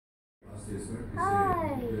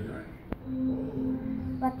Hi.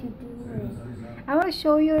 What you doing? I want to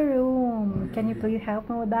show you a room. Can you please help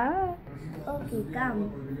me with that? Okay,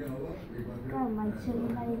 come. Come, I'll show you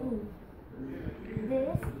my room.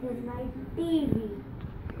 This is my TV,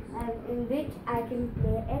 and in which I can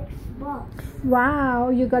play Xbox. Wow,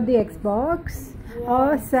 you got the Xbox? Yes.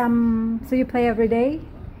 Awesome. So you play every day?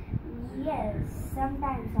 Yes,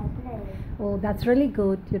 sometimes I play. Oh, that's really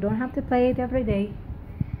good. You don't have to play it every day.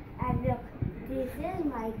 And look, this is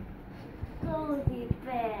my cozy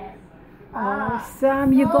bed.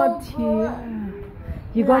 Awesome. You so got good. your...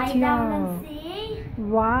 You got Lie down and your... see.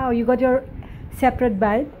 Wow, you got your separate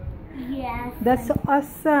bed? Yes. That's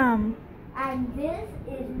awesome. And this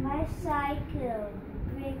is my cycle,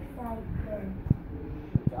 big cycle.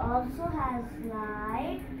 It also has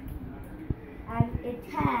light, and it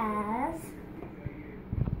has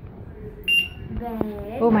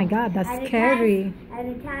bed. Oh my God, that's and scary. And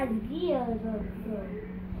it has gears also.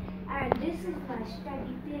 And this is my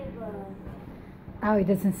study table. Oh, it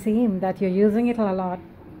doesn't seem that you're using it a lot.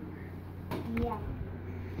 Yeah.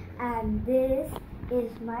 And this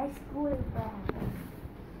is my school bag.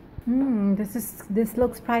 This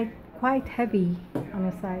looks quite heavy on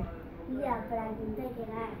your side. Yeah, but I can take it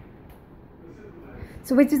out.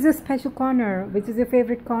 So which is your special corner? Which is your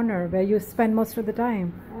favorite corner where you spend most of the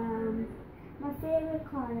time? My favorite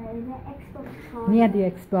corner is the Xbox corner. Near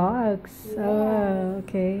the Xbox. Yeah. Oh,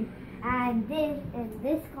 okay. And in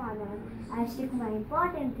this corner, I stick my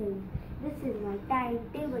important things. This is my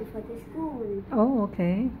timetable for the school. Oh,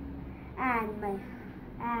 okay. And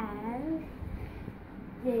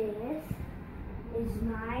this is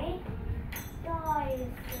my toys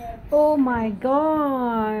section. Oh my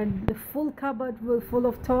God! The full cupboard full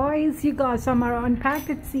of toys. You got some are unpacked,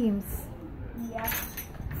 it seems. Yeah.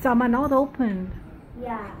 Some are not opened.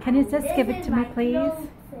 Yeah. Can you just give it to me, please?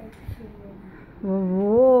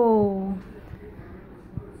 Whoa!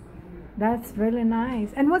 That's really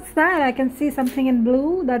nice. And what's that? I can see something in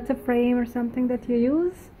blue. That's a frame or something that you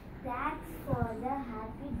use. That's for the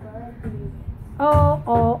happy birthday.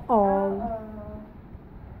 Oh.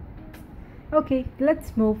 Okay,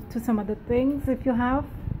 let's move to some other things if you have.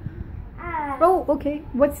 Oh, okay.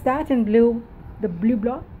 What's that in blue? The blue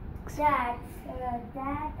blocks? That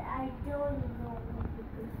I don't know.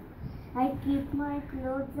 I keep my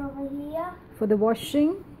clothes over here. For the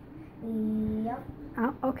washing? Yep.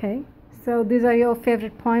 Okay. So these are your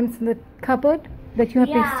favorite poems in the cupboard that you have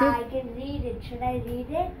pasted? Yeah, I can read it. Should I read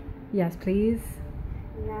it? Yes, please.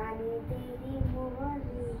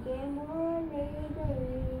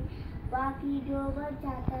 बाकी जो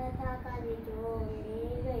बचाता था कभी छोड़ने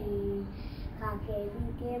गई खाके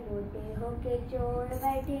के मोटे होके चोर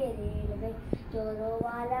बैठे रेल में चोरों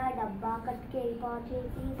वाला डब्बा कट के पहुंचे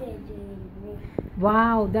सीधे जेल में.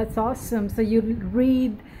 Wow, that's awesome. So you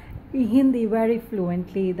read Hindi very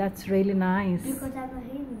fluently. That's really nice. Because I'm a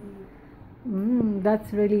Hindi.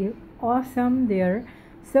 That's really awesome there.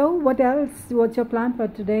 So what else? What's your plan for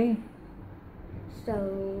today? So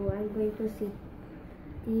I'm going to see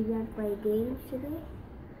TV and play games today.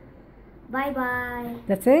 Bye bye.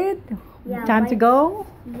 That's it? Yeah, Time to go?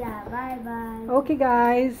 Yeah, bye bye. Okay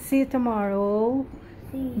guys, see you tomorrow.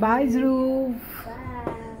 See you. Bye Dhruv. Bye.